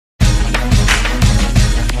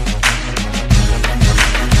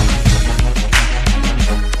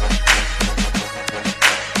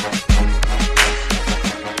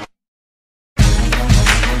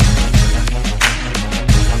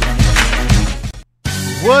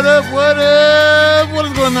What up, what up? What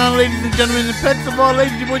is going on, ladies and gentlemen, and pets of all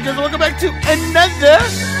ages? Your boy Jess. Welcome back to another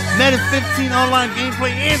Madden 15 online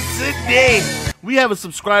gameplay. And today, we have a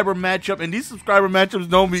subscriber matchup, and these subscriber matchups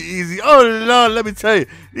don't be easy. Oh, Lord, let me tell you.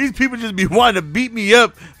 These people just be wanting to beat me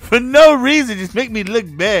up for no reason, just make me look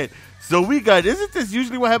bad. So we got, isn't this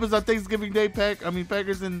usually what happens on Thanksgiving Day,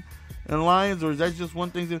 Packers and Lions, or is that just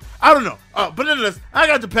one thing? I don't know. But nonetheless, I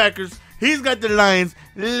got the Packers. He's got the Lions.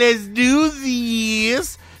 Let's do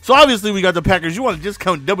this. So obviously we got the Packers. You want to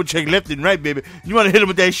discount, double check left and right, baby. You want to hit him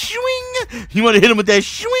with that swing. You want to hit him with that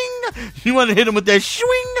swing. You want to hit him with that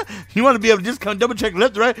swing. You want to be able to discount, double check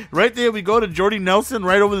left, right. Right there we go to Jordy Nelson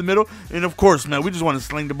right over the middle. And of course, man, we just want to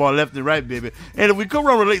sling the ball left and right, baby. And if we could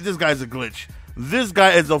run relate, this guy's a glitch. This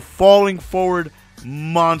guy is a falling forward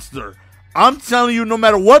monster. I'm telling you, no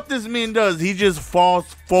matter what this man does, he just falls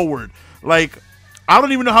forward. Like, I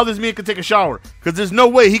don't even know how this man could take a shower, because there's no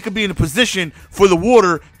way he could be in a position for the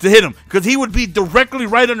water to hit him, because he would be directly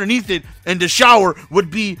right underneath it, and the shower would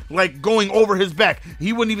be like going over his back.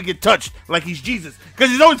 He wouldn't even get touched like he's Jesus, because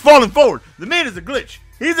he's always falling forward. The man is a glitch.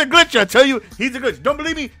 He's a glitch, I tell you. He's a glitch. Don't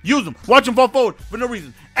believe me? Use him. Watch him fall forward for no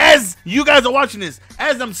reason. As you guys are watching this,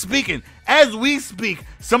 as I'm speaking, as we speak,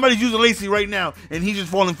 somebody's using Lacey right now, and he's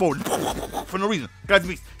just falling forward for no reason. Guys,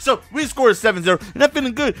 beast. So we scored 7-0, and I'm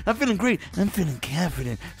feeling good. I'm feeling great. I'm feeling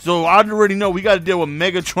confident. So I already know we got to deal with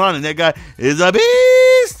Megatron, and that guy is a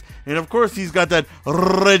beast. And of course, he's got that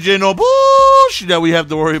original bullshit that we have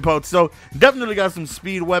to worry about. So definitely got some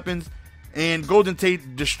speed weapons. And Golden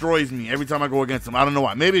Tate destroys me every time I go against him. I don't know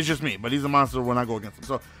why. Maybe it's just me, but he's a monster when I go against him.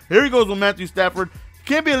 So here he goes with Matthew Stafford.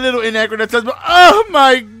 Can be a little inaccurate at times, but oh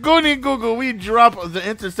my goodness, Google, we drop the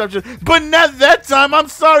interception. But not that time. I'm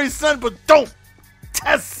sorry, son, but don't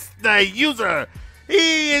test the user.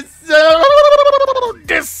 He is so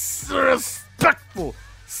disrespectful.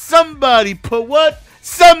 Somebody put what?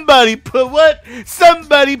 Somebody put what?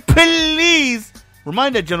 Somebody please.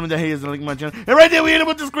 Remind that gentleman that he is a link my channel. And right there, we hit him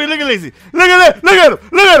with the screen. Look at Lacey. Look at that. Look at him.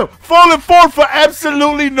 Look at him. Falling forward for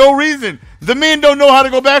absolutely no reason. The man don't know how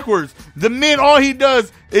to go backwards. The man, all he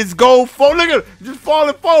does is go forward. Look at him. Just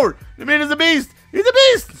falling forward. The man is a beast. He's a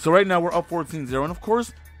beast. So right now, we're up 14-0. And of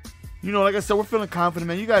course, you know, like I said, we're feeling confident,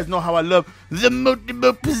 man. You guys know how I love the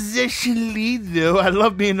multiple possession lead, though. I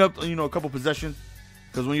love being up, you know, a couple possessions.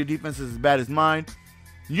 Because when your defense is as bad as mine,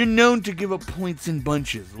 you're known to give up points in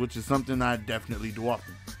bunches, which is something I definitely do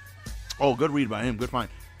often. Oh, good read by him. Good find.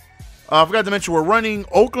 I forgot to mention we're running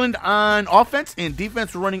Oakland on offense, and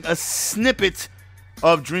defense we're running a snippet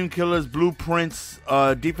of Dream Killers, Blueprints,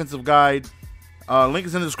 defensive guide. Link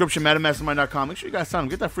is in the description, MaddenMastermind.com. Make sure you guys sign up.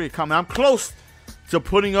 Get that free account. I'm close to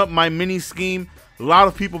putting up my mini scheme. A lot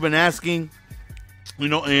of people have been asking, you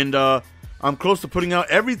know, and I'm close to putting out.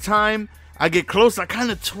 Every time I get close, I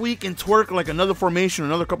kind of tweak and twerk like another formation,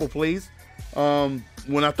 another couple plays. When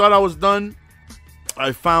I thought I was done,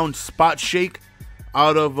 I found spot shake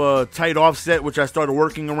out of tight offset, which I started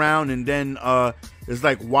working around, and then it's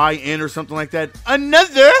like YN or something like that.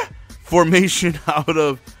 Another formation out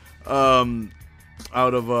of I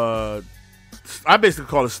basically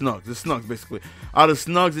call it snugs. It's snugs basically out of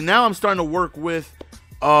snugs, and now I'm starting to work with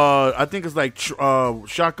I think it's like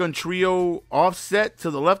shotgun trio offset to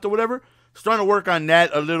the left or whatever. Starting to work on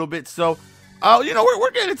that a little bit. So, you know,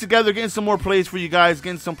 we're getting it together, getting some more plays for you guys,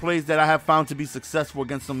 getting some plays that I have found to be successful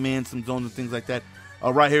against some man, some zones, and things like that.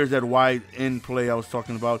 Right here is that wide end play I was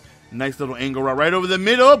talking about. Nice little angle route right over the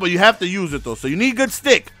middle, but you have to use it, though. So you need good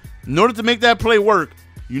stick. In order to make that play work,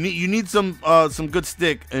 you need some good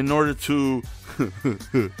stick in order to... I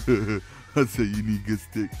say you need good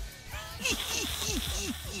stick.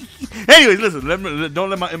 Anyways, listen, don't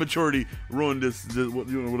let my immaturity ruin this what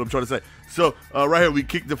I'm trying to say. So, right here, we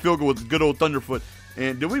kicked the field goal with good old Thunderfoot.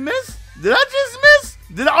 And did we miss? Did I just miss?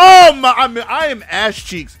 I am ass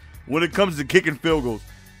cheeks when it comes to kicking field goals.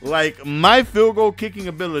 Like, my field goal kicking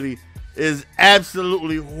ability is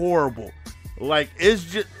absolutely horrible. Like, it's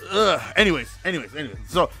just, Anyways.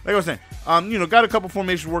 So, like I was saying, you know, got a couple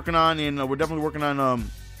formations working on, and we're definitely working on,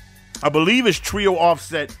 I believe it's trio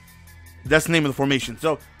offset. That's the name of the formation.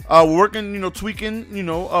 So, we're working, you know, tweaking, you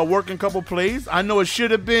know, working a couple plays. I know it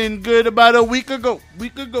should have been good about a week ago.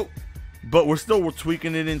 But we're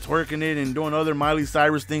tweaking it and twerking it and doing other Miley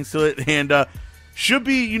Cyrus things to it. And should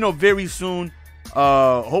be, you know, very soon.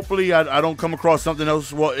 Hopefully I don't come across something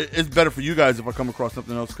else. Well, it's better for you guys if I come across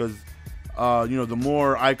something else, because, you know, the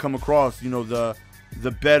more I come across, you know, the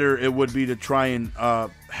better it would be to try and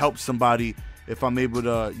help somebody if I'm able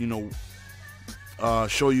to, you know,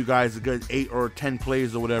 show you guys a good 8 or 10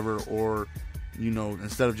 plays or whatever, or, you know,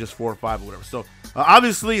 instead of just 4 or 5 or whatever. So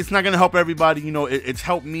obviously it's not going to help everybody. You know, it's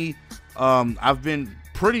helped me. I've been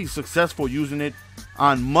pretty successful using it.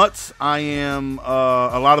 On M.U.T, I am,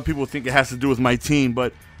 a lot of people think it has to do with my team,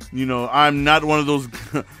 but, you know, I'm not one of those,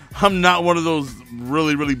 I'm not one of those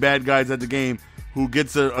really, really bad guys at the game who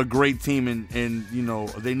gets a great team and, you know,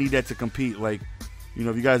 they need that to compete. Like, you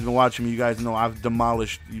know, if you guys have been watching me, you guys know I've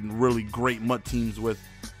demolished really great M.U.T teams with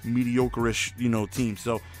mediocre-ish, you know, teams.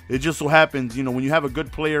 So it just so happens, you know, when you have a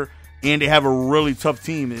good player and they have a really tough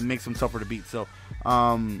team, it makes them tougher to beat. So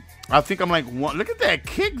I think I'm like, look at that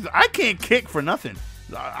kick. I can't kick for nothing.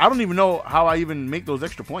 I don't even know how I even make those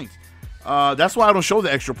extra points. That's why I don't show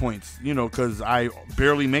the extra points, you know, because I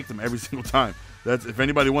barely make them every single time. That's, if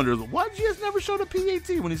anybody wonders, why did you just never show the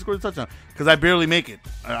PAT when he scored a touchdown? Because I barely make it.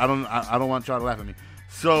 I don't want y'all to laugh at me.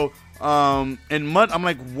 So in M.U.T, I'm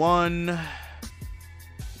like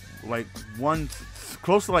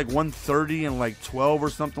close to like 130 and like 12 or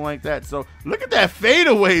something like that. So look at that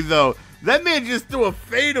fadeaway though. That man just threw a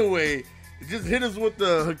fadeaway. Just hit us with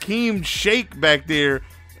the Hakeem shake back there,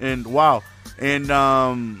 and wow. And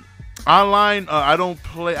online, I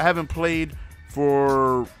haven't played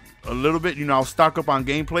for a little bit. You know, I'll stock up on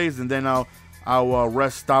gameplays, and then I'll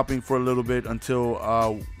rest stopping for a little bit until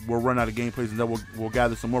we'll run out of gameplays, and then we'll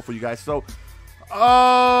gather some more for you guys. So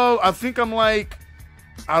I think I'm like,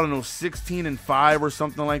 I don't know, 16-5 or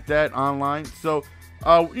something like that online. So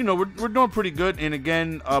you know, we're doing pretty good. And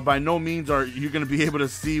again, by no means are you going to be able to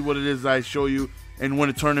see what it is I show you and win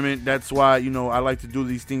a tournament. That's why, you know, I like to do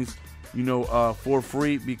these things, you know, for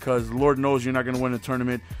free, because Lord knows you're not going to win a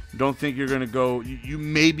tournament. Don't think you're going to go. You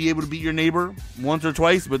may be able to beat your neighbor once or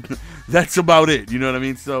twice, but that's about it. You know what I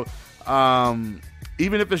mean? So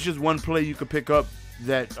even if it's just one play you could pick up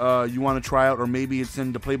that you want to try out, or maybe it's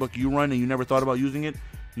in the playbook you run and you never thought about using it,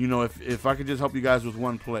 you know, if I could just help you guys with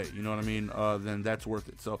one play, you know what I mean, then that's worth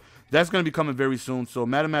it. So that's going to be coming very soon. So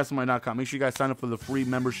MaddenMastermind.com. Make sure you guys sign up for the free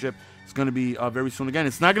membership. It's going to be very soon. Again,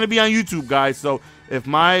 it's not going to be on YouTube, guys. So if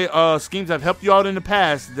my schemes have helped you out in the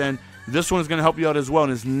past, then this one is going to help you out as well.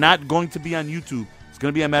 And it's not going to be on YouTube. It's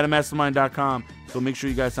going to be on MaddenMastermind.com. So make sure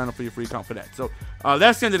you guys sign up for your free account for that. So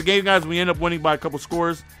that's the end of the game, guys. We end up winning by a couple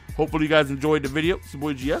scores. Hopefully you guys enjoyed the video. It's your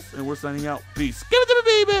boy GS, and we're signing out. Peace. Give it to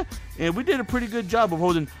me, baby. And we did a pretty good job of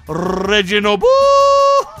holding Reginald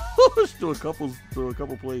Bush to a couple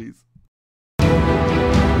plays.